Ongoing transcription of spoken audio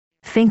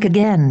Think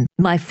again,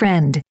 my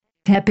friend.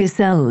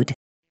 Episode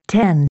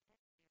 10.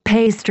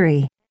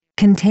 Pastry.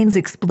 Contains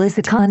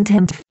explicit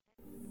content.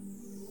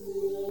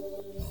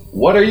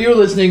 What are you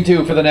listening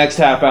to for the next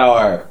half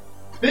hour?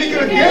 Think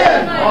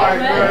again, my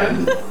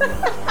friend.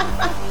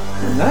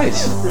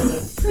 Nice.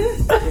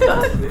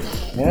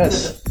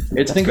 Yes.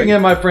 It's Think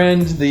Again, my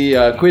friend,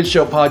 the quiz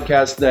show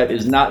podcast that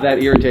is not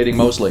that irritating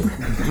mostly.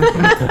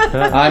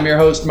 I'm your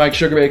host, Mike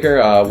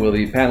Sugarbaker. Will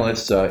the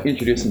panelists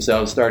introduce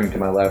themselves, starting to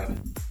my left?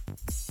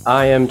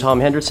 I am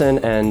Tom Henderson,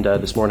 and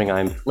this morning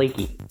I'm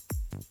flaky.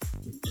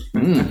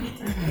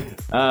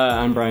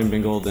 I'm Brian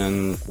Bingold,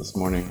 and this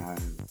morning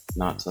I'm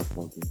not so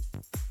flaky.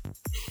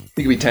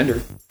 You could be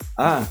tender.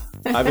 I've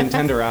been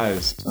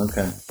tenderized.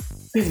 Okay.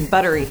 He's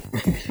buttery.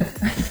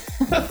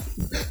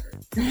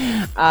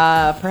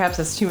 Perhaps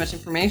that's too much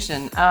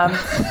information.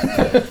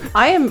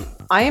 I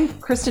am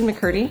Kristen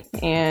McCurdy,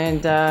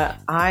 and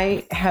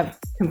I have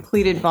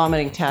completed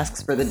vomiting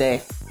tasks for the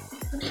day.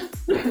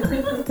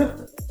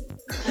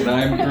 And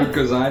I'm Drew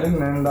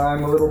Kaziden, and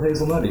I'm a little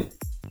hazelnutty.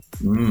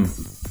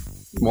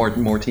 More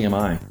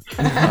TMI.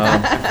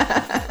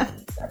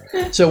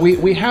 So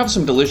we have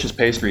some delicious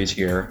pastries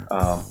here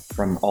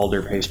from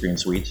Alder Pastry and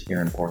Sweets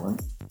here in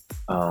Portland,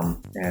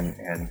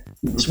 and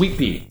Sweet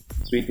Pea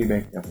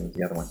Bakery was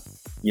the other one.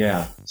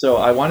 Yeah. So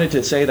I wanted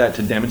to say that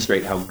to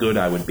demonstrate how good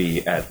I would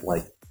be at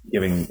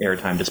giving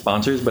airtime to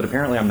sponsors, but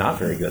apparently I'm not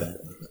very good at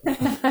it.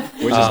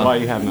 Which is why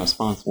you have no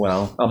sponsor.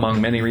 Well, among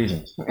many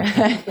reasons.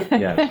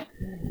 Yeah.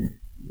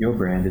 Your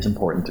brand is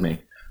important to me.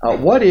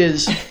 What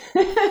is?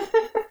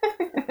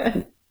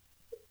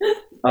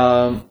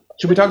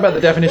 Should we talk about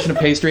the definition of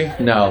pastry?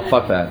 No,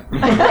 fuck that.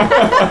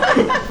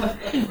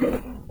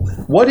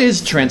 What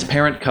is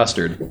transparent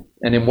custard,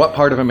 and in what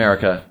part of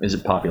America is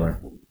it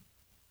popular?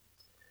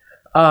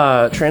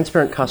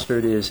 Transparent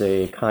custard is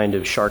a kind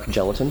of shark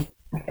gelatin,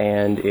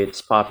 and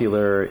it's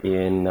popular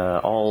in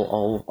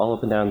all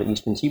up and down the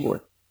eastern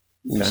seaboard.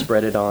 You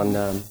spread it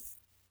on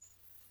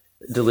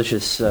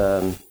delicious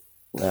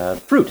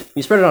fruit.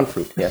 You spread it on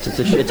fruit. Yes,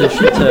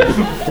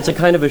 it's a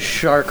kind of a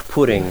shark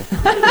pudding.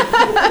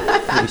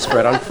 You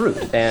spread on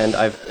fruit, and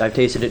I've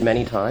tasted it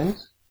many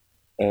times,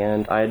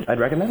 and I'd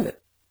recommend it.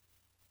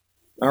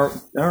 All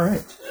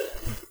right.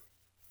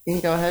 You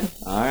can go ahead.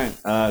 All right.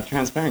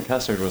 Transparent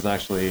custard was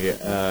actually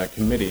a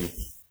committee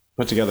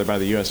put together by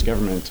the U.S.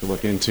 government to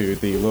look into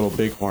the Little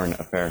Bighorn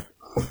affair.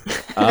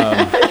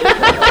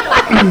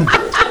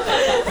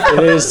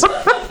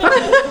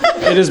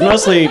 It is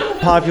mostly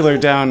popular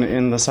down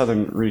in the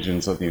southern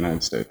regions of the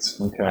United States.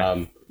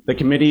 Okay. The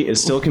committee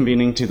is still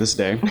convening to this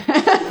day.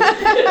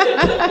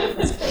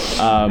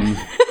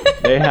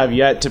 They have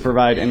yet to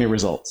provide any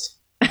results.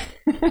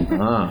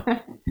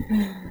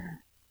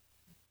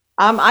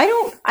 I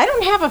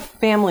don't have a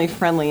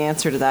family-friendly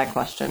answer to that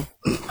question.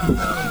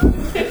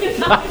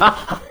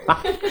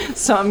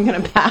 So I'm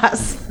going to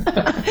pass.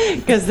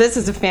 Because this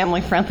is a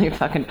family-friendly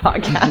fucking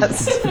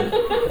podcast.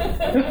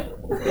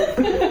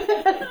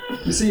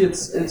 You see,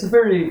 it's a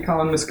very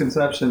common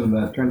misconception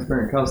that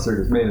transparent custard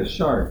is made of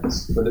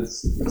sharks, but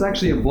it's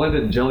actually a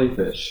blended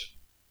jellyfish.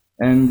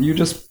 And you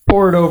just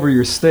pour it over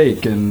your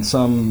steak in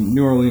some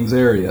New Orleans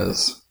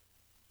areas.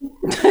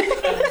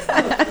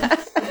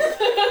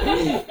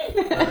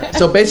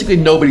 So basically,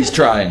 nobody's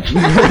trying.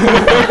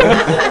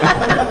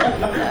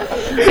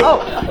 Oh,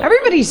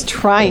 everybody's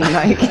trying,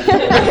 Mike.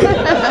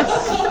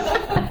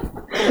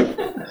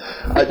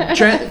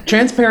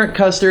 Transparent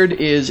custard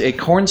is a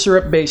corn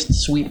syrup-based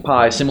sweet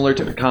pie similar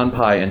to pecan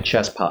pie and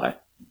chess pie,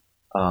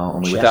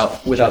 only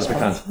without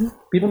pecans.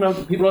 People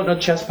don't know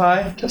chess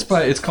pie. Chess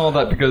pie, it's called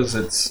that because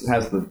it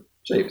has the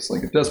shapes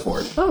like a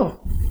chessboard.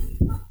 Oh,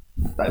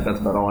 That's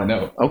about all I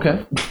know.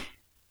 okay.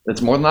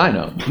 That's more than I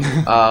know.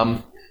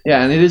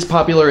 Yeah, and it is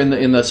popular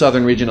in the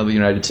southern region of the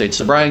United States.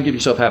 So Brian, give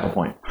yourself half a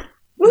point.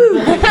 Woo!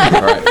 All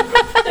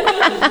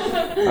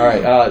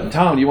right.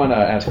 Tom, do you want to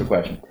ask a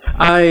question?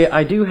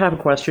 I do have a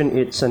question.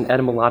 It's an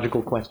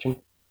etymological question.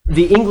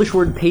 The English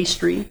word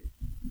pastry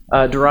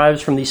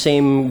derives from the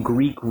same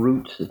Greek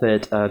root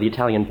that the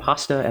Italian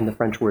pasta and the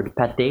French word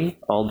pâté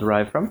all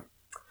derive from,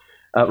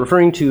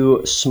 referring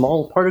to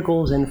small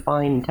particles and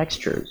fine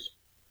textures.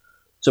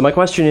 So my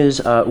question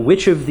is,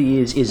 which of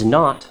these is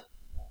not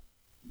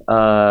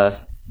a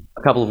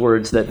couple of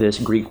words that this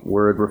Greek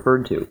word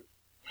referred to?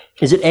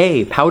 Is it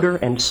A, powder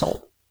and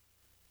salt,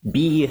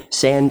 B,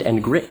 sand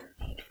and grit,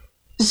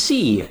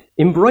 C,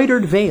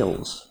 embroidered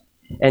veils,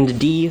 and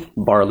D,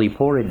 barley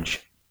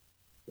porridge?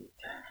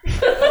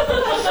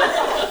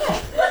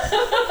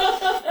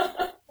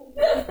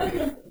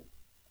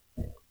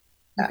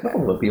 A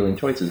couple of appealing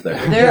choices there.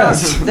 There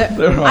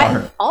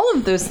are. All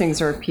of those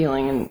things are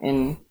appealing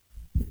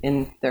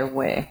in their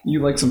way.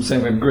 You like some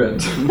sand and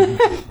grit.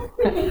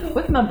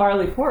 With my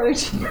barley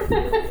porridge.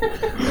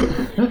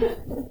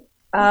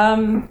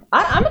 I'm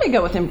going to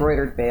go with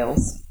embroidered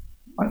veils.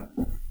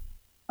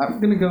 I'm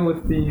going to go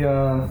with the...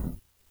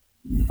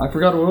 I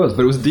forgot what it was,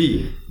 but it was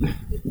D.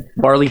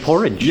 Barley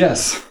porridge.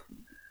 Yes.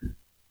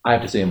 I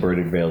have to say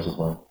embroidered veils as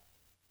well.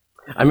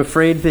 I'm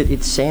afraid that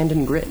it's sand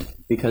and grit,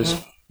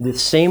 because the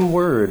same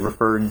word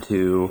referred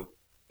to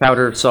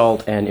powder,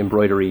 salt, and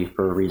embroidery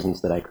for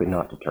reasons that I could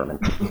not determine.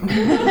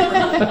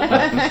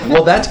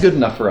 Well, that's good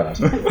enough for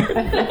us. At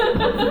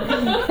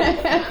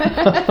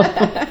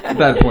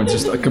that point,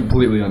 it's just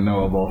completely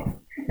unknowable.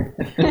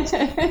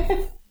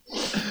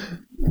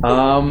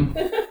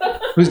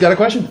 Who's got a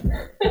question?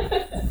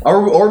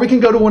 Or we can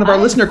go to one of our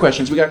listener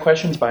questions. We got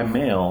questions by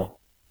mail.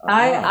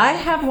 I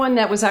have one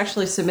that was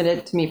actually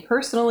submitted to me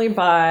personally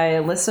by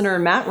listener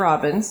Matt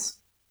Robbins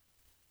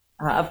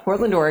of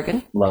Portland,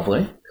 Oregon,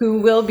 Lovely.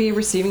 who will be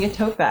receiving a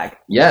tote bag.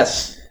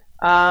 Yes.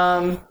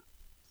 And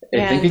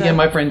Think again,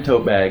 my friend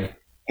tote bag,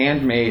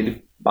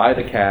 handmade by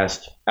the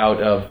cast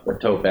out of a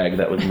tote bag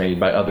that was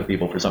made by other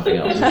people for something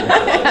else.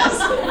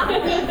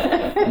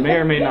 May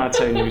or may not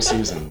say New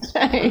Seasons.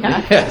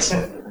 Yes.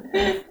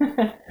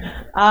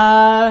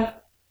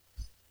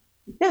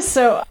 Yes,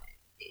 so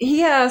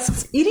he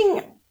asks,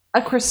 eating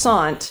a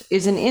croissant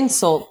is an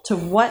insult to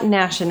what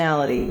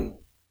nationality?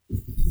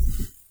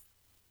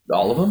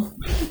 All of them?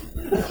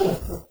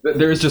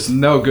 There is just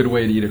no good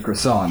way to eat a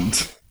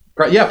croissant.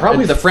 Yeah,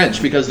 probably the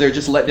French, because they're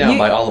just let down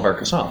by all of our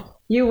croissants.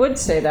 You would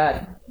say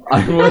that.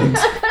 I wouldn't.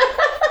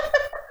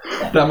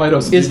 That might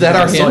also Is that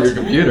our install hint? your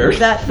computer.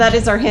 That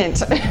is our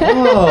hint.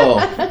 Oh.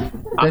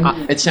 Then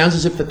it sounds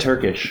as if the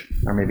Turkish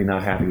are maybe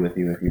not happy with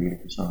you if you eat a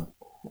croissant.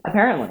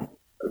 Apparently.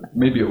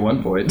 Maybe at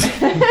one point.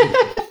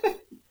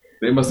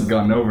 They must have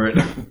gone over it.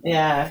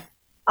 Yeah.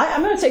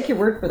 I'm going to take your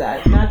word for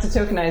that. Not to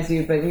tokenize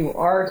you, but you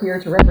are here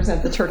to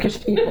represent the Turkish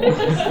people.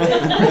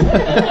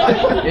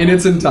 In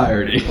its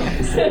entirety.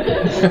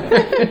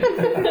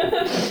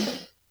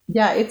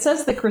 Yeah, it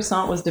says the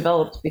croissant was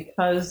developed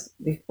because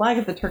the flag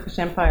of the Turkish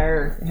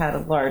Empire had a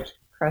large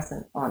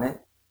crescent on it.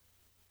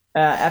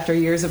 After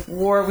years of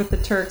war with the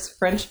Turks,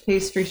 French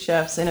pastry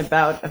chefs, in a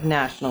bout of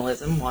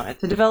nationalism, wanted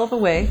to develop a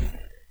way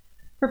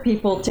for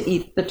people to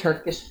eat the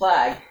Turkish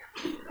flag.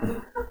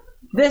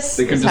 This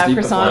They could is just how eat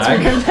the croissants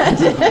flag. were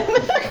invented.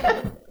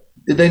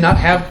 Did they not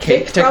have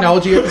cake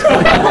technology at this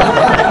point?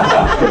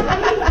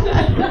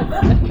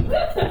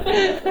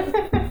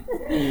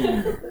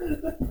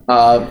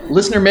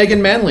 Listener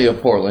Megan Manley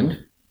of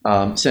Portland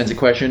sends a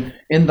question.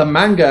 In the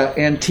Manga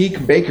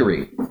Antique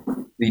Bakery,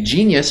 the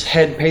genius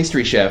head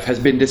pastry chef has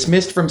been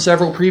dismissed from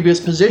several previous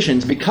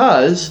positions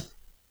because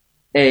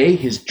A,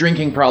 his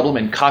drinking problem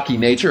and cocky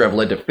nature have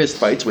led to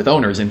fistfights with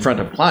owners in front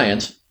of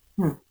clients.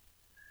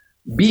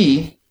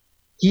 B,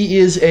 he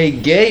is a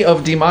gay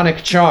of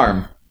demonic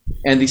charm,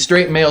 and the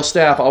straight male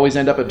staff always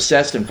end up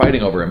obsessed and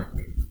fighting over him.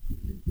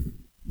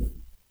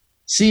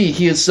 C,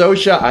 he is so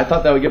shy. I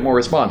thought that would get more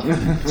response.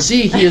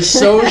 C, he is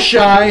so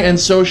shy and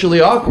socially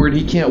awkward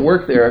he can't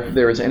work there if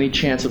there is any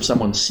chance of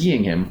someone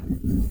seeing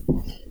him.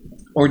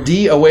 Or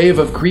D, a wave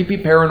of creepy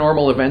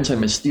paranormal events and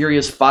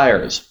mysterious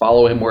fires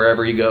follow him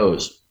wherever he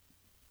goes.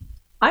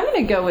 I'm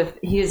going to go with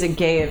he is a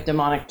gay of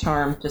demonic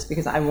charm just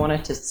because I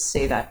wanted to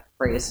say that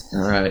phrase.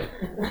 All right.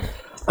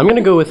 I'm going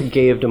to go with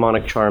gay of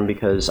demonic charm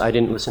because I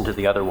didn't listen to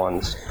the other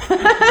ones.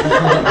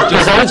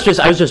 Because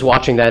I was just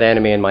watching that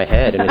anime in my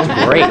head, and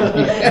it's great.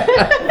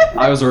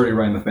 I was already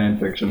writing the fan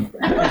fiction.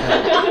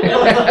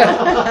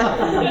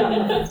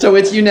 So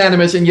it's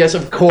unanimous, and yes,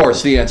 of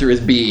course, the answer is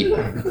B.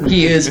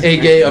 He is a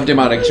gay of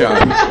demonic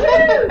charm.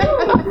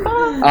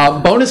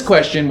 Bonus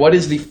question, what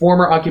is the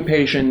former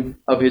occupation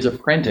of his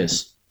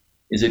apprentice?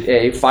 Is it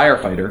A,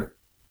 firefighter,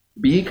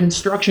 B,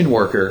 construction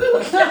worker,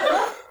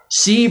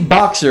 C,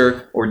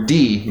 boxer, or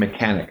D,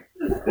 mechanic?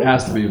 It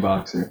has to be a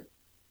boxer.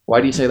 Why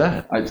do you say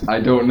that?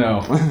 I don't know.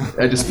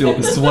 I just feel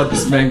this is what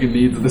this manga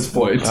needs at this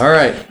point. All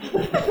right.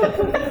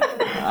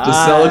 To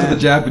sell it to the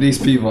Japanese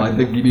people, I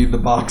think you need the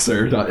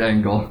boxer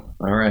angle.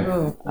 All right.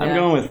 Ooh, I'm yeah.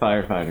 going with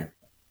firefighter.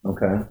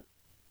 Okay. I'm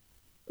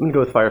going to go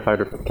with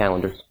firefighter for the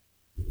calendars.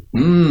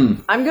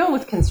 Mm. I'm going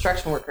with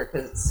construction worker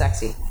because it's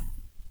sexy.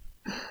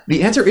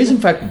 The answer is, in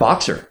fact,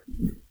 boxer.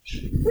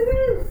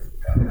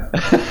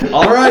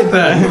 All right,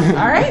 then.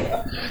 All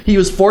right. He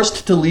was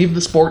forced to leave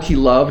the sport he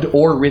loved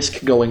or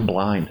risk going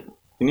blind.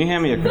 Can you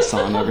hand me a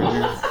croissant over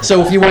here?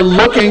 So if you were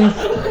looking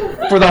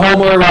for the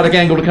homoerotic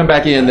angle to come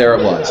back in, there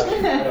it was.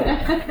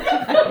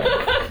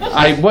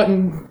 I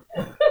wasn't...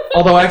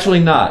 Although actually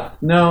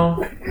not.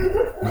 No.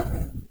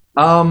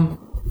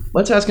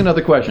 Let's ask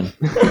another question.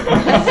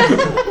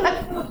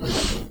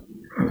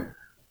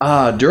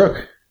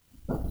 Durek,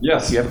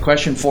 Yes, you have a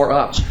question for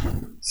us.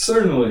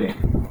 certainly.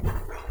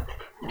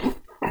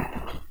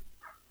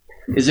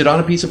 Is it on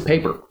a piece of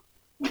paper?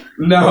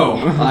 No,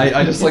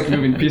 I just like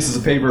moving pieces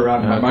of paper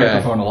around my Okay.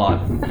 microphone a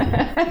lot.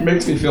 It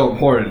makes me feel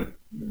important.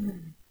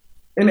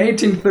 In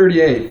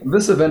 1838,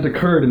 this event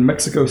occurred in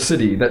Mexico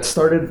City that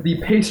started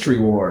the pastry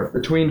war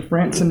between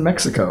France and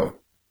Mexico.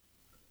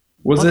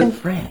 Was Fucking it?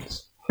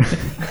 France.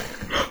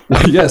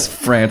 Yes,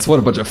 France. What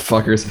a bunch of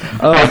fuckers.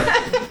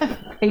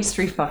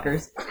 Pastry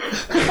fuckers.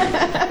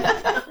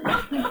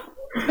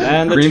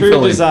 And the Green true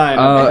filling. design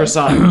of the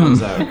croissant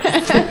comes out.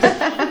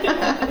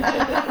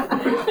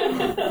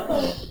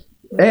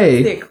 The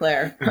A.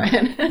 eclair,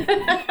 Brian.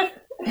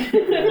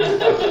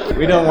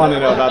 We don't want to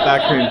know about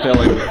that cream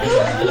filling.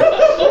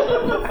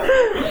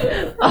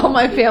 Oh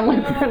my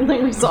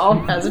family-friendly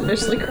resolve has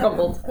officially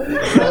crumbled.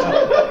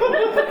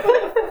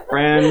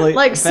 Friendly,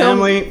 Like so-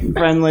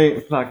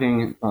 family-friendly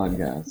fucking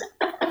podcast.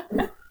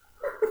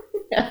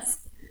 Yes.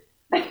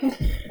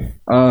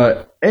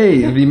 A.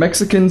 The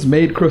Mexicans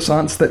made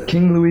croissants that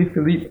King Louis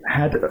Philippe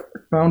had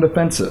found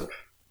offensive.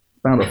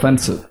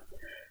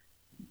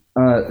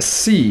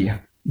 C.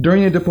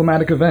 During a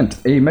diplomatic event,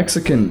 a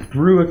Mexican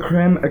threw a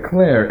creme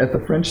eclair at the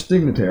French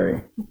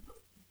dignitary.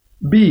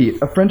 B.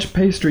 A French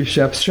pastry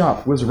chef's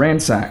shop was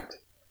ransacked.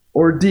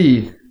 Or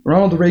D.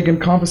 Ronald Reagan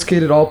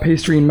confiscated all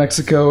pastry in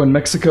Mexico, and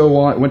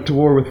Mexico went to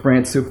war with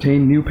France to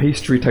obtain new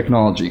pastry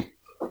technology.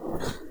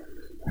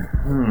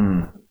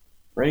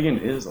 Reagan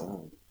is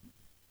old.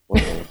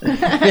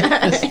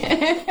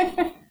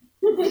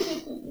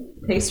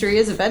 Pastry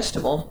is a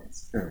vegetable.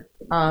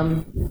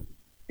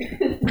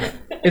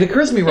 It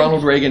occurs to me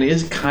Ronald Reagan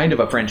is kind of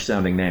a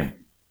French-sounding name.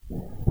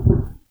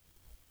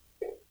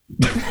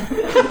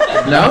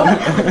 No?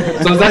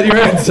 So is that your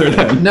answer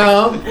then?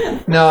 No,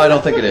 I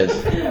don't think it is.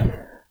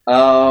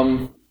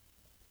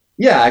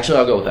 Yeah, actually,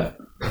 I'll go with that.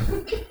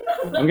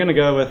 I'm gonna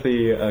go with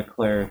the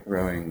eclair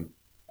throwing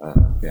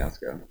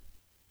fiasco.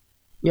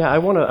 Yeah, I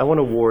want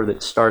a war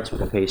that starts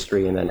with a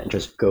pastry and then it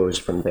just goes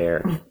from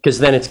there. Because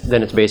then it's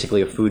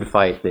basically a food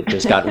fight that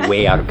just got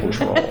way out of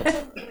control.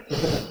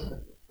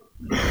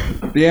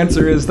 The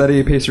answer is that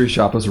a pastry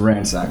shop was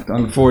ransacked.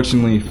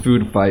 Unfortunately,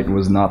 food fight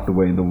was not the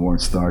way the war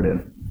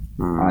started.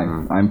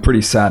 I'm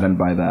pretty saddened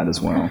by that as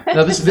well.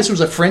 Now, this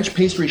was a French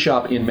pastry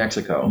shop in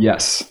Mexico.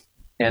 Yes.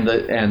 And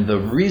the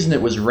reason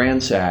it was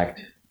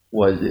ransacked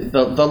was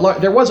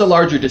there was a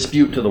larger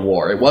dispute to the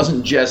war. It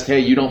wasn't just, hey,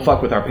 you don't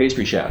fuck with our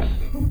pastry chef.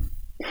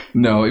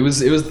 No, it was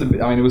the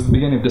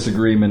beginning of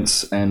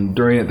disagreements, and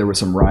during it there were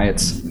some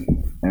riots,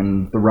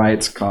 and the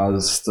riots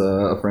caused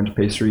a French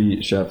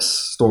pastry chef's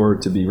store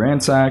to be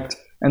ransacked,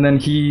 and then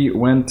he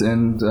went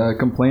and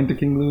complained to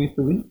King Louis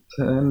Philippe,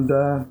 and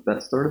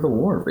that started the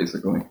war,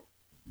 basically.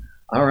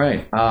 All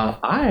right.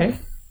 I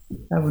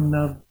have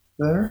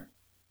another.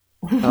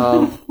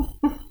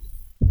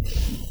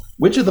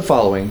 Which of the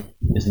following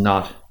is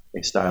not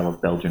a style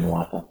of Belgian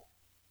waffle?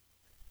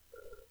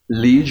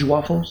 Liege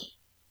waffles,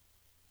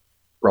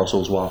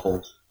 Brussels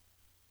waffles,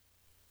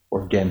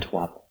 or Ghent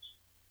waffles?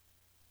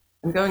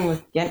 I'm going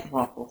with Ghent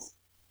waffles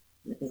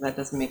because that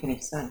doesn't make any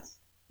sense.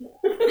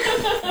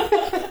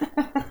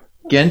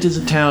 Ghent is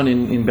a town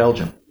in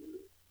Belgium.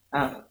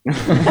 Oh.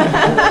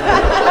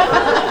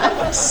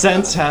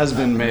 Sense has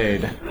been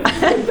made.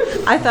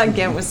 I thought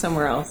Ghent was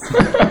somewhere else.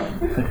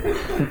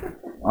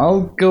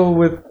 I'll go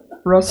with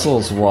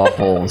Brussels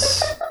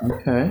waffles.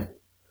 Okay.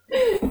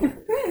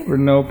 For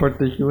no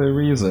particular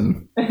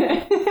reason.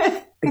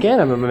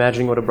 Again, I'm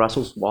imagining what a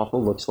Brussels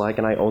waffle looks like,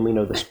 and I only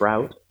know the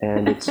sprout,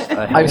 and it's a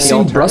healthy I've seen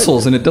alternative.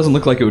 Brussels, and it doesn't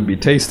look like it would be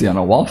tasty on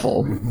a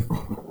waffle.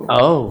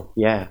 Oh,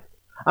 yeah.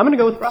 I'm going to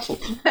go with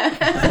Brussels.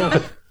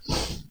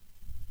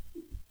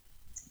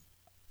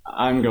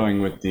 I'm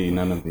going with D,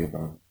 none of the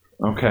above.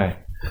 Okay.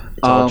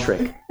 It's all a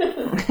trick.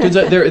 'Cause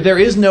there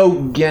is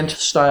no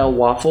Ghent-style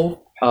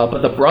waffle,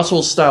 but the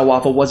Brussels-style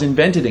waffle was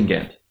invented in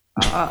Ghent.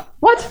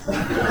 What?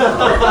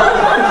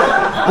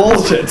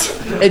 Bullshit!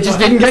 It just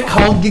didn't get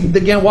called the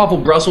Ghent waffle.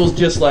 Brussels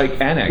just,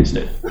 annexed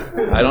it.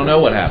 I don't know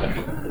what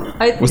happened.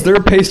 Was there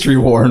a pastry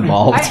war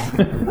involved?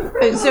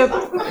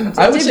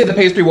 I would say the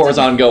pastry war is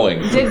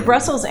ongoing. Did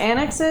Brussels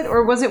annex it,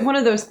 or was it one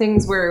of those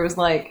things where it was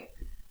like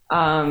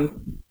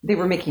they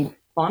were making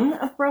fun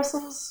of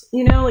Brussels?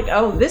 You know, like,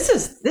 oh, this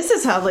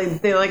is how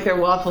they like their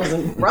waffles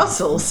in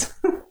Brussels.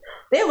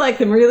 They like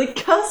them really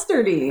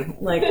custardy.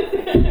 Like,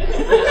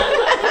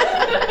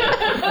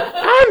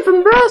 I'm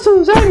from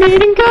Brussels. I'm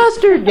eating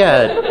custard.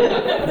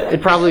 Yeah,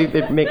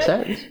 it makes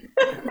sense.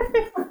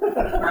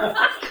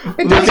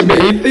 Look at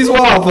me eat these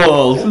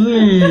waffles!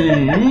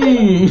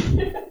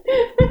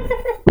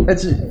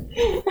 That's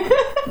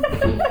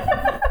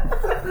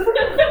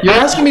You're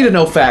asking me to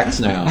know facts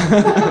now.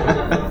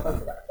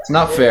 It's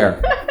not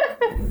fair.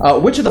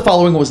 Which of the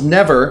following was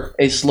never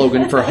a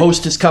slogan for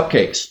Hostess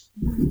Cupcakes?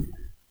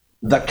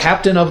 The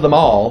captain of them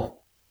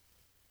all,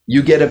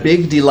 you get a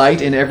big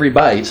delight in every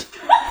bite,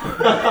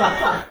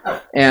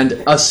 and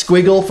a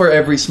squiggle for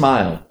every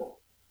smile.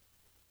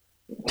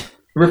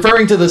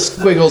 Referring to the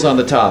squiggles on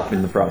the top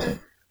in the frosting.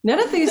 none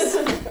of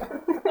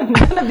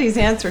these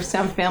answers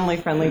sound family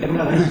friendly to me.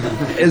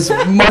 As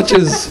much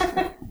as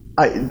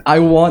I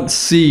want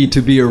C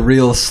to be a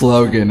real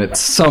slogan at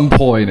some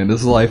point in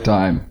his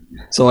lifetime,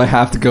 so I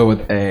have to go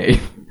with A.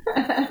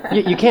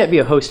 You can't be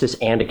a hostess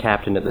and a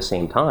captain at the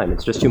same time.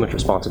 It's just too much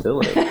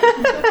responsibility.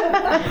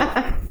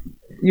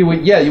 You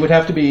would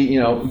have to be,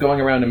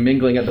 going around and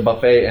mingling at the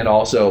buffet and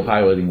also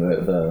piloting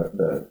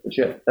the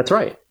ship. That's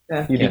right.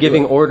 Yeah. You'd be Can't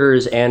giving do it.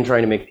 orders and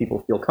trying to make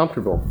people feel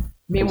comfortable.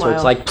 Meanwhile, So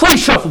it's like, please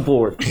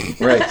shuffleboard.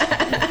 Right.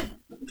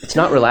 It's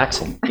not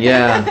relaxing.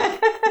 Yeah.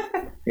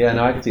 Yeah,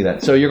 no, I can see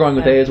that. So you're going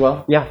with A as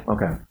well? Yeah.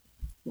 Okay.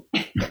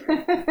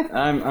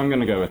 I'm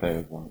gonna go with A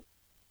as well.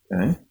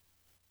 Okay.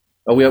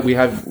 Oh, we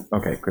have.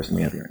 Okay, Kristen,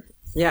 we have your.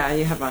 yeah,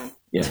 you have mine.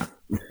 Yeah.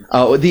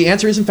 The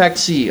answer is in fact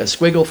C. A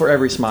squiggle for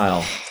every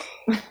smile.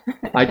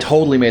 I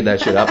totally made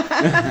that shit up.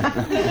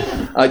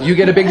 You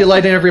Get a Big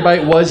Delight in Every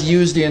Bite was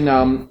used in,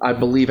 I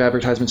believe,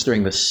 advertisements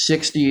during the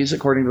 60s,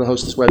 according to the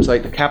Hostess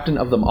website. The Captain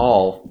of Them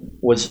All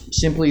was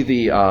simply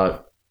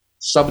the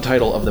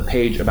subtitle of the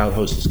page about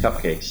Hostess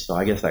cupcakes, so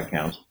I guess that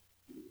counts.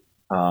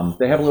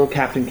 They have a little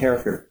captain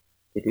character.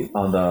 They do.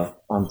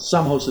 On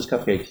some Hostess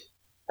cupcakes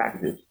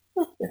packages.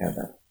 They have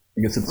that.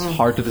 I guess it's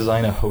hard to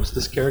design a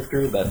hostess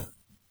character that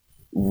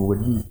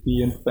wouldn't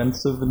be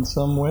offensive in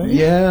some way.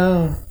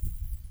 Yeah.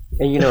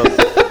 And you know,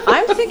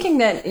 I'm thinking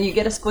that you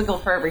get a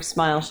squiggle for every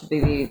smile should be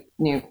the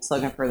new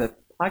slogan for the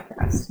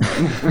podcast.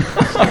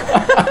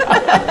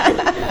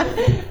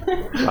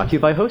 brought to you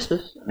by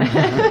Hostess.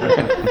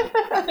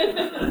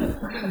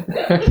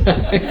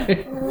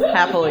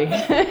 Happily.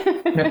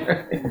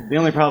 The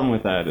only problem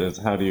with that is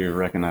how do you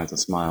recognize a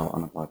smile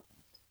on a podcast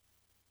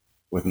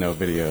with no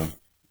video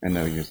and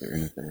no user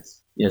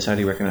interface? Yes, how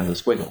do you recognize the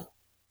squiggle?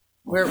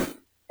 We're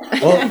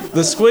Well,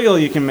 the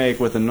squiggle you can make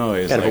with a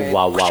noise. Kind of a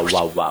wow, wow,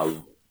 wow, wow.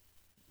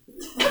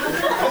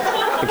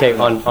 Okay,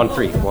 on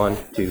three. 1,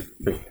 2,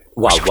 3.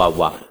 Wow, wow,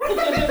 wow.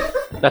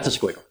 That's a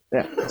squiggle.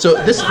 Yeah. So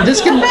this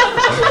can...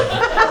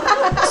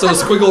 So a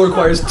squiggle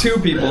requires 2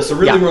 people, so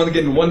really we're only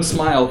getting 1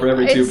 smile for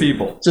every 2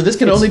 people. So this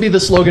can only be the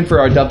slogan for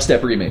our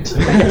dubstep remix.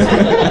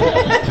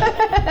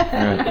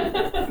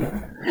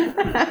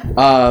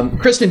 All right.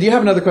 Kristen, do you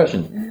have another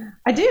question?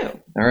 I do.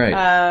 All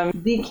right.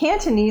 The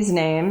Cantonese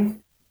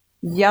name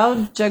Yao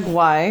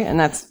Jagwai, and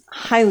that's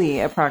highly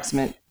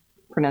approximate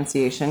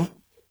pronunciation,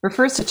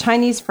 refers to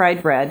Chinese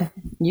fried bread,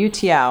 yu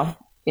tiao,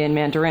 in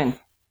Mandarin.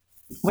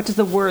 What does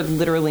the word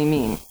literally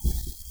mean?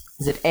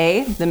 Is it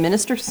A, the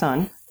minister's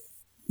son,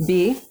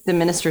 B, the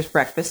minister's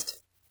breakfast,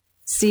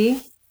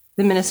 C,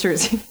 the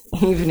minister's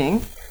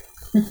evening,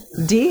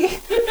 D,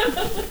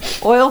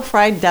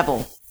 oil-fried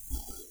devil?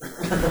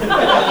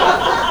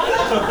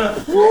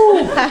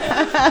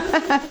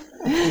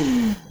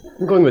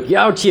 I'm going with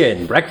Yao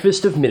Tian,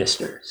 breakfast of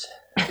ministers.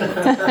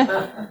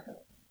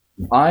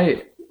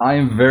 I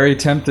am very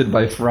tempted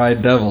by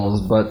fried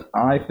devils, but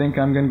I think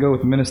I'm going to go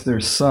with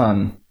minister's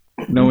son,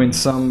 knowing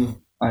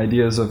some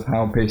ideas of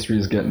how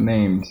pastries get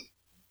named.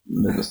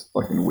 They're just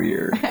fucking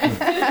weird.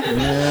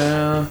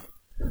 Yeah.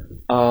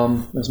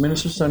 There's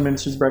Minister's Son,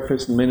 Minister's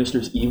Breakfast, and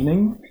Minister's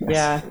Evening.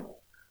 Yeah.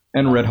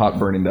 And red hot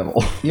burning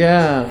devil.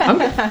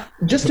 Yeah.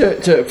 Just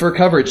for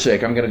coverage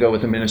sake, I'm going to go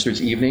with the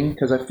Minister's Evening,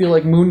 because I feel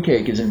like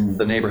mooncake is in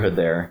the neighborhood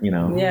there, you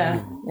know.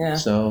 Yeah, yeah.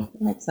 So,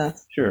 Makes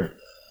sense. sure.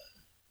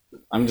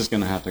 I'm just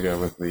going to have to go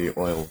with the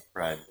oil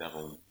fried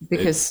devil.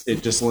 Because-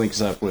 it just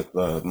links up with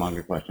the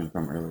manga question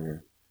from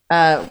earlier.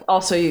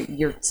 Also,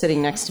 you're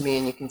sitting next to me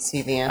and you can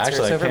see the answers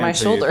Actually, I over can't my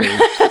see shoulder.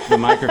 the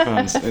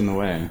microphone's in the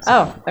way. So.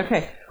 Oh,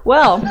 okay.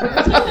 Well,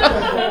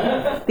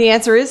 the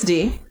answer is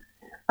D.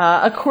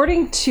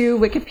 According to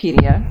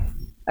Wikipedia,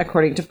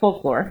 according to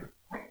folklore,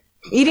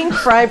 eating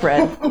fry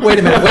bread. Wait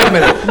a minute.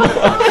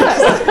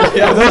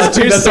 Yeah, those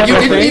two You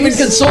separate didn't even things.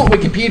 consult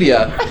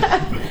Wikipedia.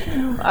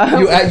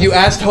 You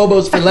asked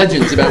hobos for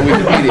legends about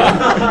Wikipedia.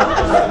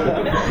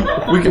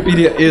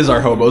 Wikipedia is our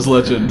hobo's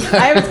legend.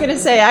 I was going to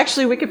say,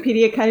 actually,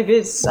 Wikipedia kind of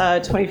is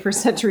 21st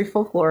century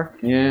folklore.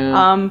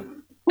 Yeah.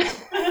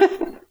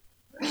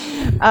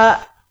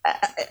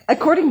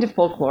 According to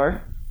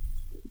folklore,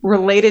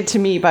 related to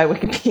me by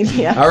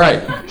Wikipedia, All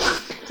right.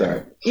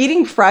 Sorry.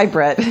 eating fry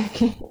bread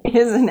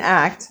is an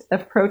act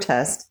of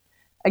protest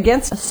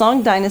against a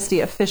Song Dynasty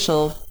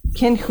official,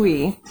 Qin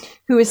Hui,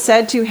 who is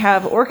said to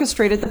have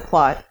orchestrated the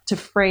plot to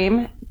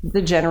frame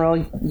the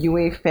general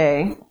Yue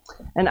Fei,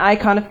 an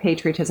icon of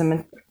patriotism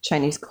in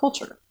Chinese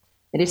culture.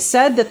 It is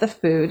said that the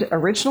food,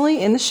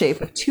 originally in the shape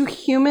of 2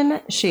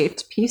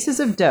 human-shaped pieces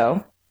of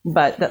dough,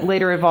 but that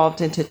later evolved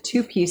into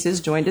 2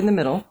 pieces joined in the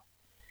middle,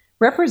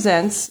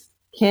 represents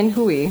Qin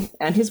Hui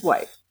and his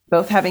wife,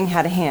 both having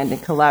had a hand in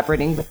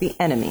collaborating with the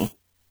enemy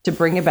to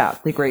bring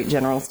about the great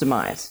general's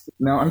demise.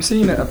 Now, I'm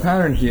seeing a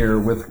pattern here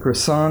with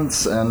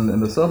croissants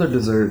and this other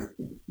dessert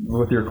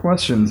with your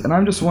questions, and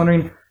I'm just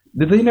wondering,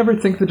 did they never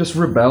think to just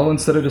rebel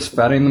instead of just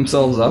fattening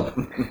themselves up?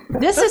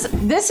 This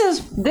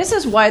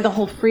is why the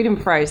whole freedom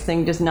fries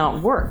thing does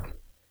not work,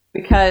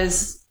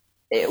 because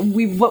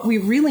what we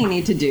really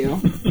need to do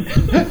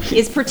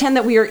is pretend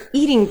that we are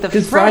eating the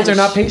Because fries are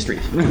not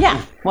pastries.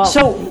 Yeah, well,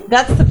 so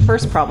that's the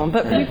first problem.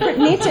 But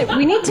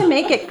we need to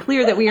make it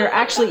clear that we are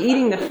actually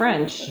eating the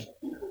French.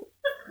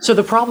 So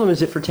the problem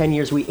is that for 10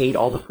 years we ate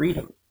all the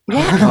freedom.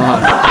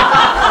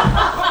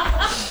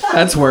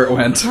 That's where it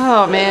went.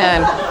 Oh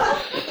man,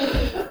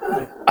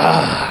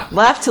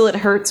 laugh till it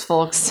hurts,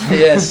 folks.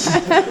 Yes.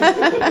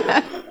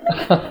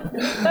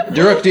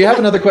 Durek, do you have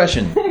another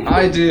question?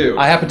 I do.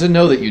 I happen to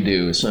know that you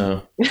do,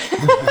 so.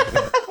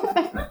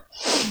 I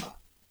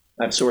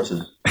have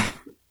sources.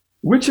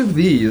 Which of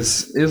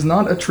these is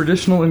not a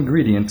traditional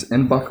ingredient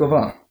in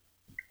baklava?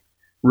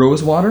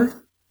 Rose water,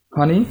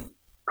 honey,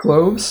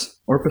 cloves,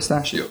 or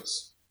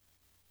pistachios?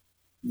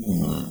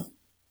 I'll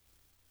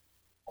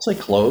say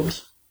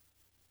cloves.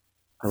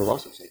 I will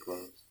also say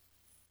cloves.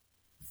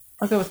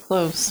 I'll go with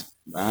cloves.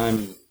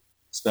 I'm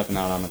stepping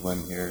out on a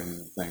limb here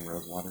and saying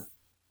rose water.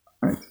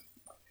 Right.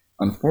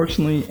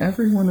 Unfortunately,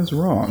 everyone is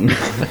wrong.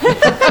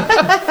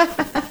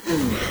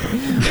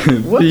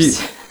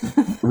 Whoops.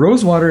 The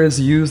rosewater is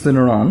used in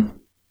Iran,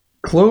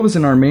 cloves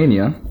in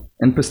Armenia,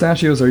 and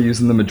pistachios are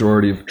used in the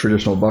majority of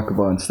traditional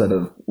baklava instead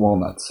of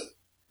walnuts.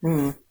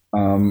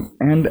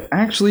 And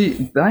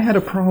actually, I had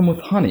a problem with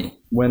honey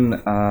when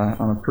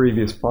on a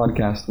previous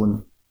podcast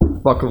when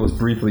baklava was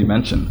briefly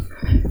mentioned.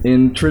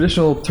 In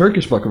traditional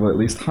Turkish baklava, at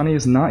least, honey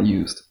is not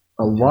used.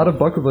 A lot of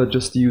baklava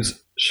just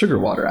use sugar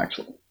water,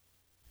 actually.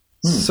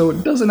 So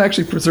it doesn't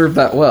actually preserve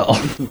that well.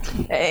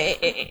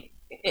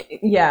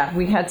 Yeah,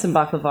 we had some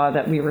baklava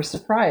that we were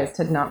surprised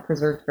had not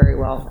preserved very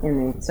well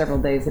in the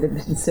several days it had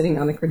been sitting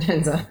on the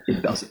credenza.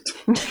 It doesn't.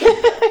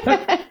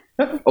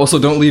 Also,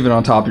 don't leave it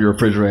on top of your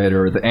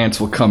refrigerator or the ants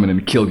will come in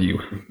and kill you.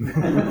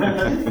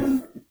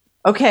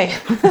 Okay.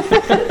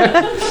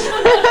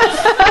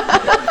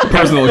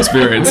 Personal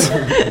experience.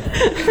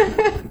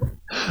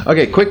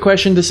 Okay, quick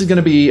question. This is going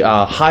to be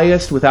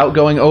highest without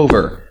going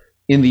over.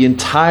 In the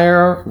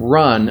entire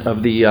run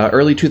of the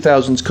early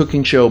 2000s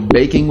cooking show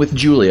Baking with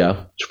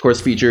Julia, which of course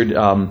featured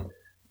an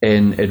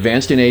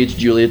advanced in age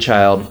Julia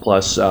Child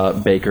plus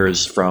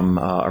bakers from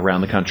around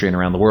the country and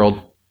around the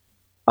world,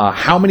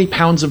 how many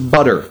pounds of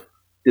butter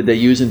did they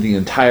use in the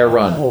entire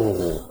run?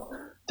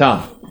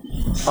 Tom?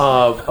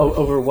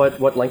 Over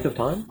what length of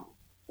time?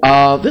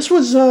 This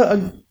was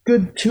a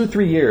good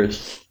 2-3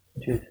 years.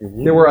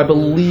 There were, I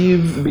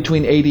believe,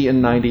 between 80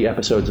 and 90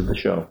 episodes of the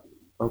show.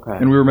 Okay.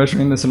 And we were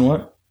measuring this in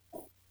what?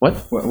 What?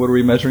 What are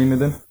we measuring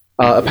it in?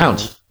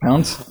 Pounds.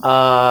 Pounds?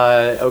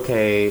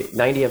 Okay,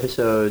 90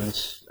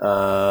 episodes,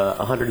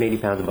 180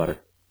 pounds of butter.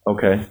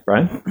 Okay,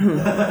 Brian?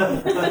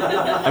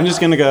 I'm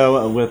just going to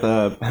go with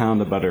a pound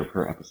of butter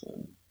per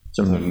episode.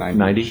 So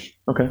 90?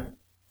 Okay.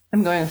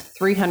 I'm going with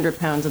 300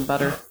 pounds of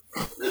butter.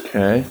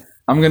 Okay.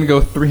 I'm going to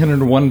go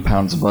 301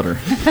 pounds of butter.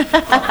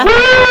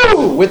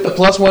 Woo! With the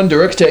 +1,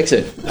 Durek takes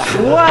it.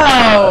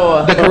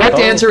 Whoa! The correct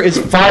answer is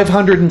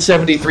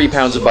 573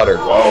 pounds of butter.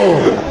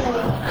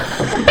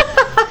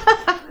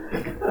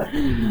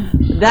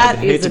 That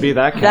hate is to be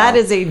that cow. that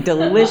is a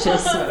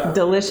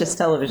delicious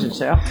television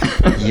show,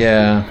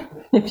 Yeah.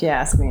 if you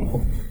ask me.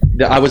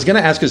 I was going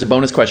to ask as a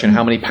bonus question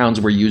how many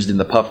pounds were used in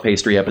the puff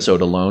pastry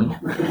episode alone.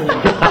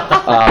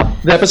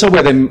 The episode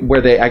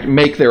where they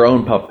make their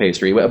own puff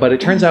pastry, but it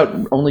turns out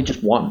only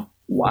just one.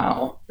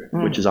 Wow.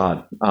 Which is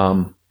odd.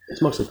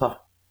 It's mostly puff.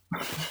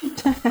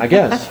 I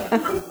guess.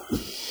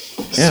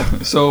 Yeah.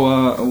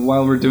 So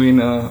while we're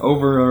doing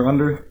over or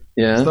under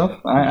Yeah. stuff,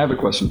 I have a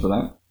question for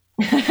that.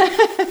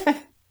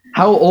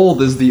 How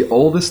old is the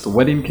oldest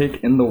wedding cake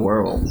in the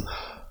world?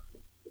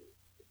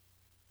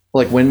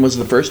 Like, when was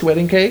the first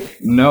wedding cake?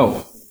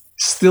 No.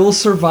 Still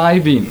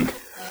surviving.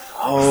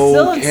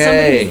 Still in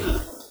Okay.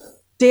 somebody's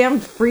damn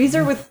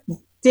freezer with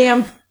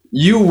damn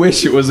You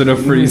wish it was in a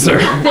freezer.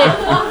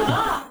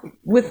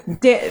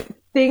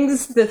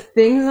 things. The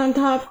things on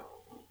top.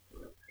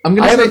 I'm I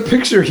going have a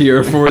picture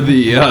here for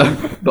the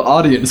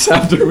audience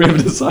after we have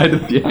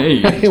decided the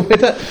age.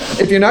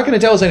 If you're not going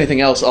to tell us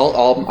anything else,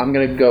 I'm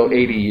going to go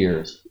 80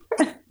 years.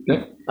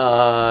 Okay.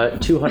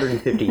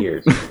 250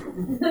 years.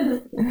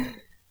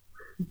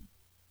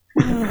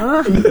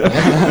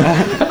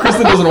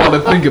 Kristen doesn't want to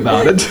think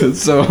about it,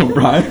 so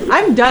Brian.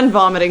 I'm done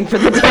vomiting for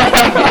the day.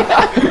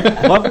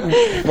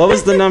 What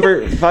was the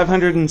number?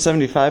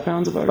 575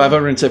 pounds of butter?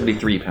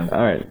 573 pounds.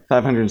 All right,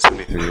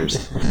 573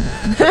 years.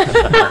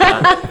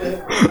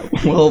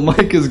 Well,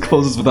 Mike is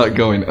closest without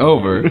going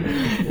over.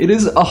 It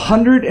is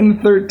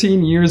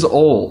 113 years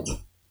old.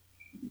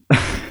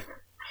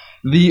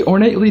 The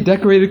ornately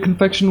decorated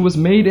confection was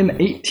made in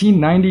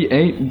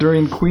 1898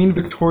 during Queen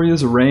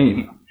Victoria's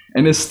reign,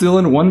 and is still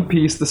in one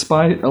piece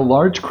despite a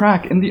large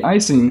crack in the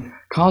icing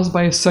caused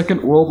by a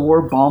Second World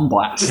War bomb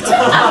blast.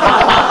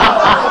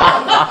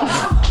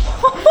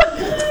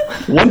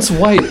 Once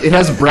white, it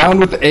has browned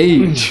with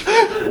age.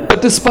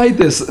 But despite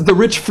this, the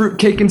rich fruit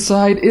cake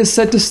inside is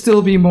said to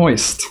still be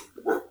moist.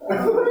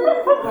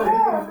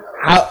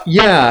 How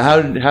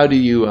do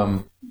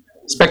you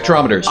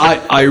spectrometers?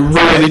 I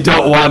really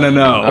don't want to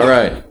know. All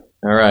right.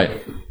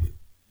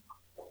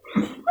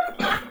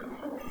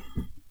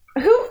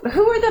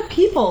 Who are the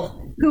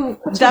people who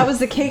that was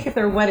the cake at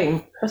their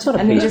wedding? That's not a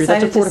And they pastry,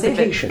 that's a decided to save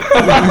it. fortification.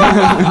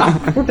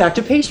 We're back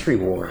to pastry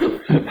war.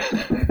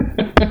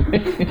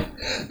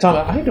 Tom,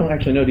 I don't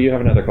actually know. Do you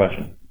have another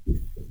question?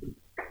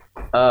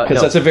 Because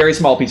No, that's a very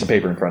small piece of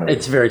paper in front of you.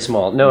 it's very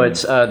small. No,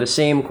 it's the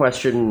same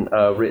question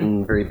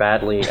written very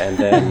badly and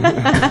then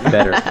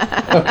better.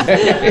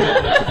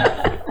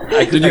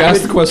 Did you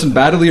ask the question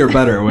badly or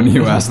better when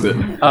you asked it?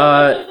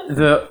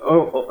 The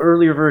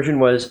earlier version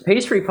was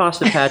pastry,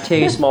 pasta,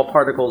 pâté, small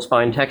particles,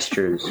 fine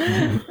textures.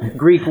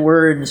 Greek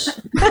words,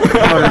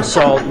 butter,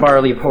 salt,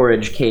 barley,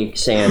 porridge, cake,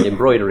 sand,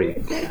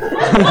 embroidery.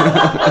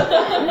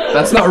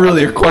 That's not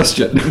really a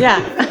question.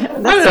 Yeah. I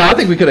don't know. I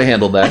think we could have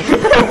handled that.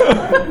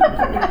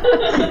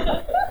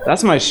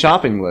 That's my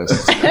shopping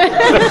list.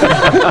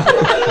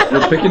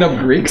 You're picking up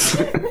Greeks?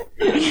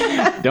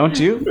 Don't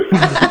you?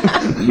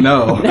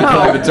 No. I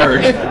like the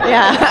Turk.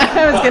 Yeah,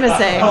 I was gonna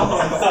say.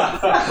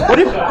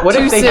 What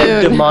if they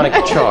had soon. demonic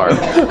charm?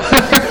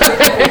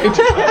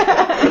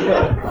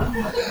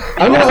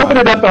 I'm going to open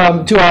it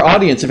up to our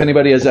audience if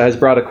anybody has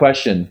brought a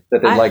question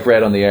that they'd like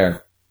read on the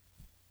air.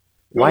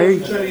 Why are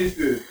you? Chinese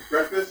food,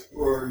 breakfast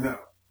or no?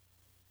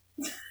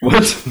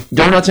 What?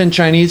 Donuts and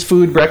Chinese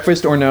food,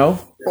 breakfast or no?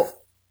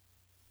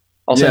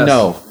 I'll say Yes.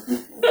 no.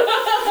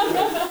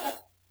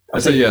 I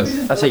say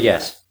yes. I say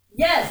yes.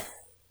 Yes.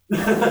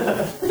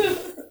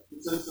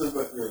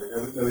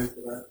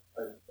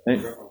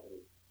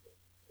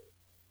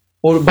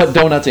 Well, but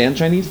donuts and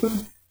Chinese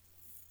food?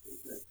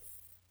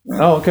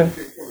 Oh, okay.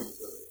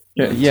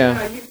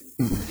 Yeah.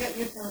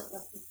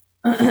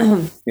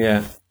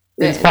 Yeah.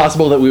 It's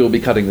possible that we will be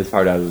cutting this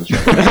part out of the show.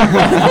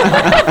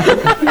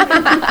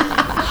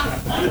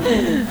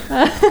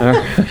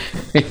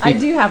 I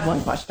do have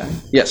one question.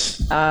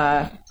 Yes.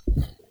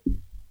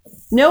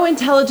 No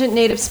intelligent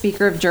native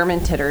speaker of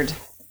German tittered,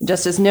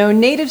 just as no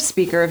native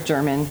speaker of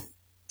German,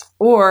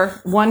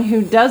 or one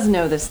who does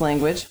know this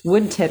language,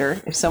 would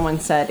titter if someone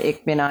said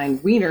Ich bin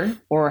ein Wiener,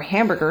 or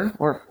hamburger,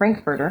 or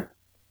Frankfurter.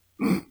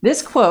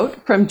 This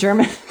quote from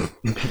German...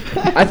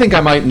 I think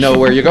I might know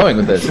where you're going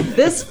with this.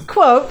 This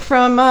quote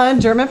from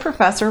German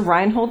professor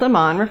Reinhold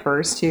Amann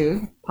refers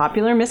to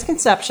popular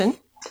misconception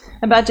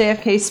about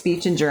JFK's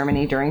speech in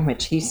Germany, during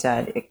which he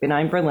said, Ich bin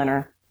ein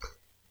Berliner.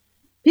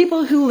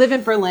 People who live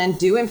in Berlin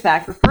do, in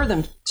fact, refer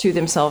them to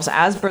themselves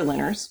as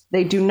Berliners.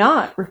 They do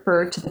not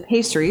refer to the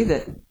pastry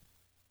that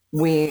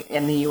we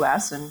in the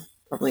U.S. and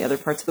probably other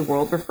parts of the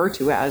world refer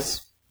to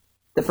as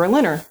the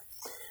Berliner.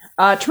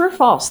 True or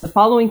false, the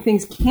following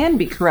things can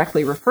be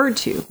correctly referred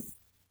to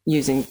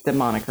using the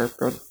moniker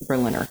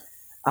Berliner.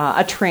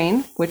 A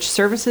train, which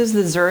services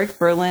the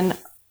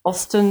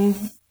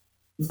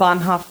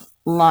Zurich-Berlin-Ulsten-Bahnhof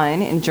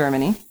line in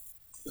Germany.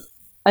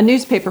 A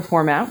newspaper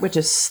format, which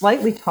is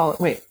slightly taller.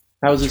 Wait.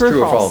 How is this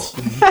true or false?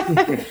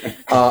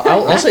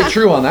 I'll say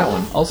true on that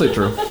one. I'll say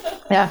true.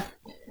 Yeah.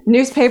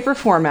 Newspaper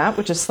format,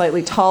 which is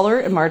slightly taller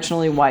and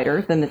marginally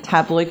wider than the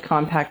tabloid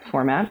compact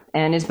format,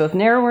 and is both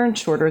narrower and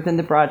shorter than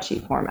the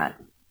broadsheet format.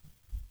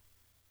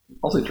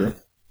 I'll say true.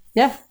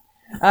 Yeah.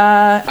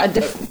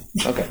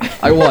 Okay.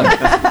 I won.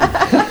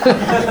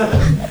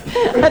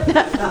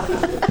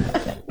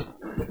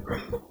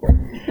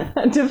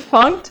 A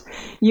defunct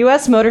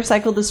U.S.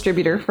 motorcycle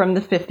distributor from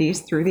the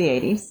 50s through the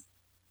 80s.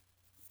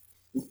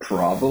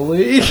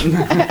 Probably.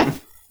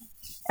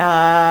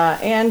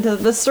 And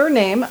the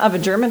surname of a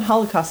German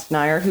Holocaust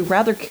denier who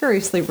rather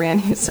curiously ran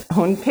his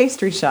own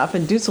pastry shop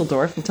in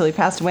Dusseldorf until he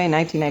passed away in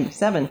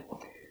 1997.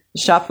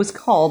 The shop was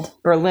called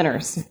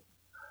Berliners.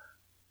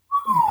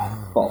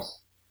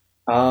 False.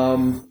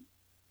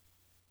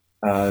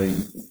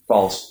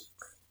 False.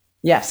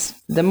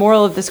 Yes. The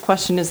moral of this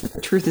question is that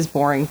the truth is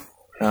boring.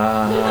 All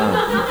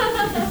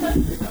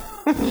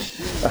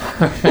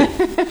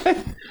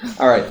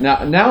right.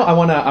 Now I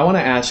want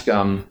to ask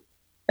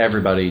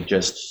everybody,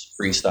 just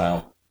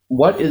freestyle.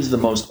 What is the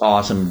most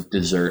awesome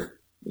dessert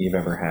you've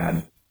ever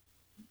had?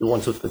 The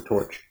ones with the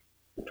torch.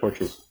 The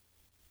torches.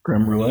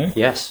 Creme brulee?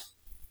 Yes.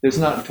 There's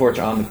not a torch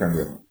on the creme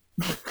brulee.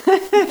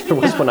 There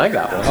was when I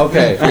got one.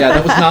 Okay. Yeah,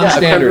 that was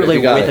non-standard. A creme if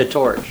you got brulee with it. a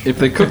torch. If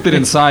they cooked it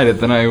inside it,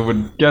 then I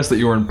would guess that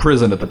you were in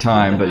prison at the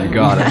time that you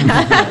got it.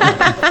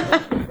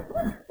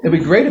 It'd be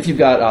great if you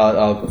got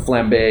a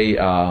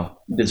flambe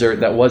dessert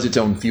that was its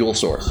own fuel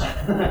source.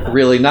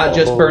 Really, not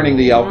just burning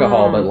the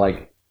alcohol, but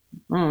like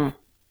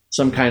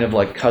some kind of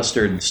like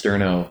custard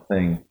sterno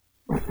thing.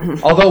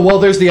 Although, well,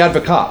 there's the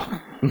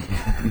advocat,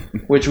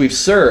 which we've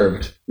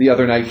served the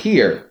other night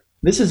here.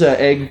 This is an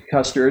egg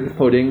custard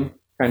pudding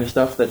kind of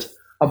stuff that's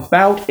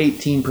about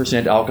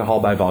 18% alcohol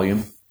by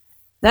volume.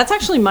 That's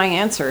actually my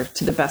answer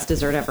to the best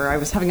dessert ever. I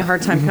was having a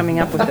hard time coming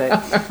up with it.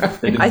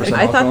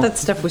 I thought that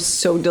stuff was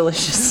so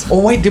delicious.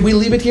 Oh wait, did we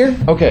leave it here?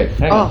 Okay.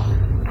 Hang on.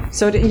 Oh,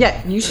 so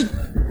yeah, you should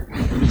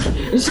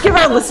give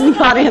our listening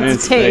audience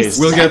It's a taste.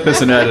 We'll get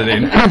this in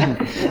editing.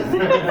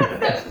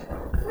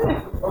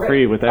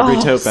 Free with every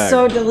tote bag.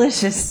 So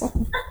delicious.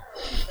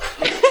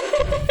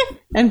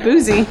 And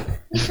boozy.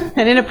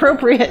 And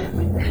inappropriate.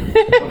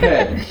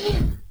 Okay.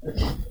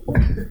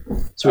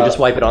 So we just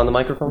wipe it on the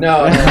microphone?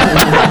 No.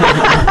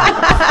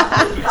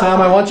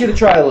 Tom, I want you to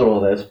try a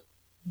little of this.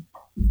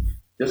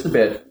 Just a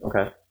bit.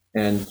 Okay.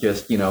 And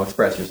just,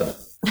 express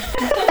yourself.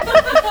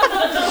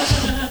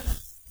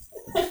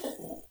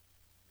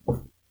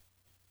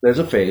 There's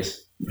a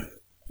face.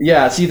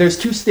 Yeah, see, there's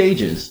two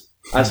stages.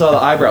 I saw the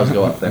eyebrows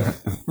go up there.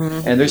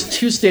 And there's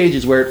two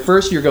stages where at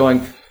first you're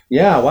going,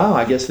 yeah, wow,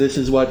 I guess this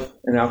is what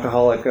an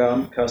alcoholic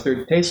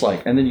custard tastes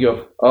like. And then you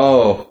go,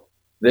 oh,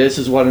 this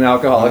is what an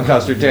alcoholic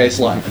custard tastes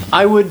like.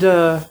 I would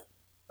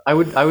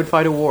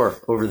fight a war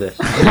over this.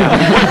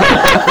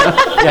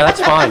 Yeah, that's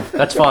fine.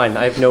 That's fine.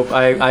 I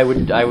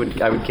would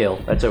kill.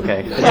 That's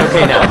okay. It's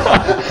okay now.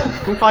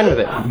 I'm fine with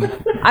it.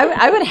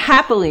 I would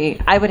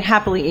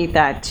happily eat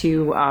that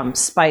to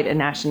spite a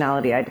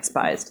nationality I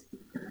despised.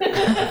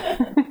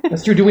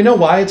 That's true. Do we know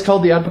why it's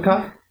called the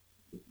advocat?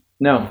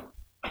 No.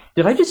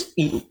 Did I just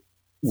eat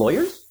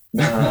lawyers?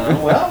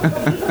 Well.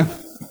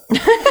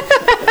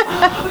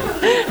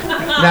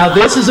 Now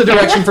this is a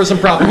direction for some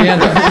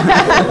propaganda.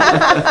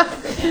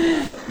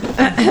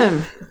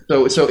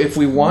 So if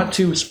we want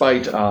to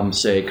spite,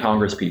 say,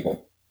 Congress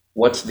people,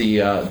 what's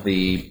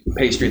the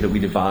pastry that we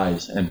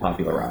devise and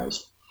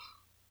popularize?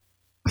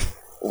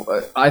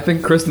 I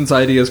think Kristen's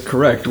idea is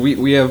correct.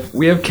 We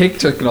have cake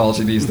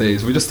technology these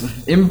days. We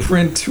just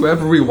imprint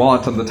whoever we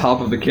want on the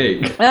top of the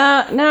cake.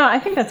 No, I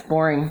think that's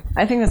boring.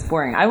 I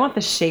want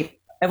the shape.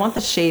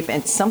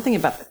 And something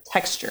about the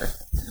texture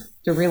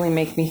to really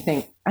make me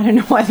think. I don't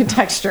know why the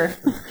texture.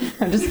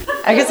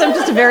 I guess I'm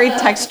just a very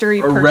textury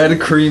A person.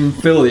 red cream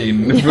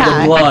filling for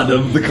the blood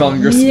of the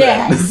congressman.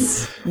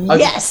 Yes.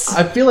 Yes.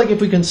 I feel like if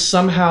we can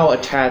somehow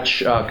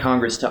attach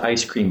Congress to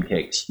ice cream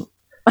cakes.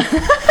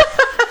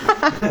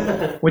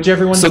 Which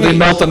everyone So hates. they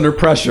melt under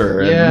pressure.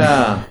 And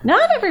Yeah.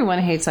 Not everyone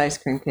hates ice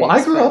cream cakes. Well,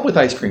 I grew but- up with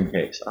ice cream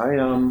cakes. I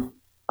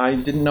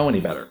didn't know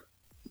any better.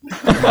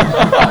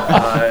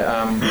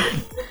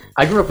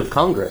 I grew up with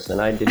Congress,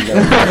 and I didn't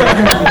know.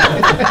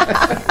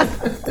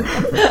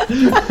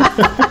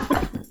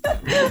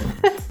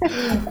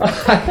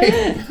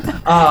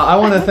 I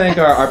want to thank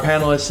our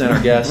panelists and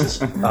our guests.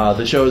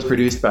 The show is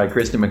produced by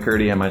Kristen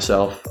McCurdy and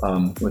myself,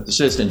 with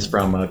assistance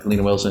from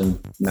Kalina Wilson,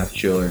 Matthew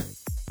Schuler,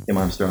 Kim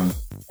Armstrong,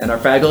 and our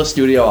fabulous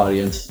studio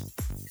audience.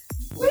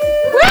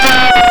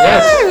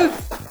 Yes.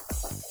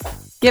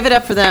 Give it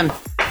up for them.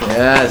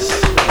 Yes.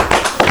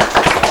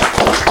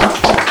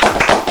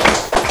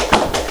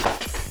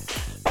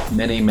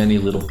 Many, many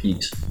little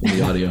peaks in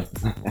the audio.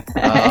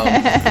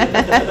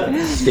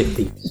 Stick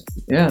beats.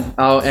 Yeah.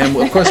 Oh, and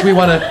of course we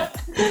want to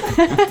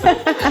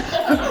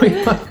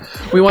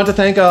we want to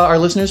thank our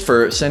listeners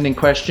for sending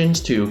questions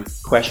to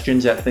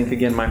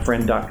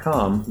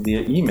questions@thinkagainmyfriend.com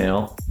via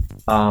email.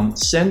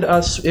 Send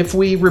us, if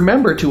we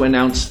remember to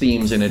announce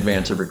themes in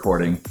advance of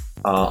recording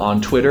on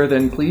Twitter,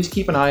 then please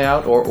keep an eye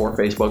out, or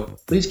Facebook.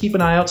 Please keep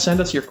an eye out. Send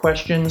us your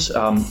questions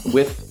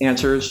with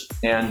answers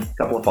and a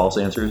couple of false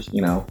answers,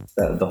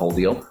 the whole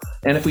deal.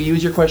 And if we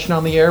use your question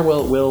on the air,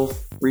 we'll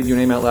read your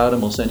name out loud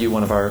and we'll send you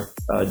one of our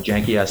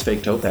janky-ass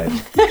fake toe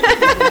tags.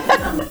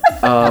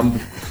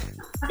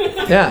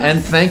 Yeah,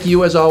 and thank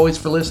you as always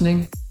for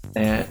listening.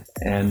 And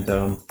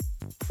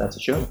that's the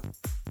show.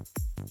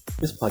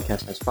 This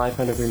podcast has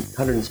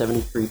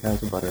 173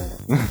 pounds of butter in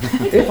it.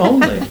 If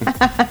only.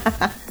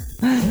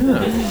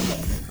 Yeah.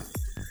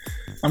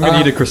 I'm going to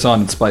eat a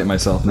croissant and spite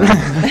myself now.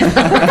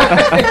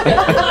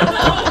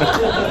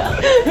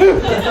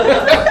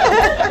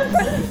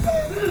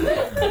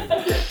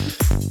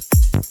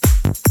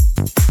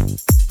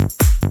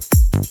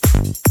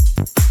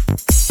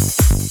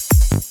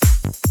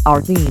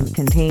 Our theme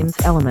contains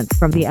elements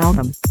from the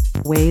album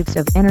Waves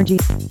of Energy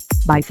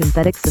by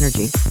Synthetic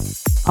Synergy.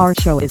 Our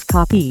show is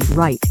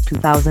copyright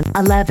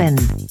 2011.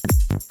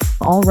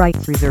 All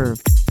rights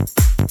reserved.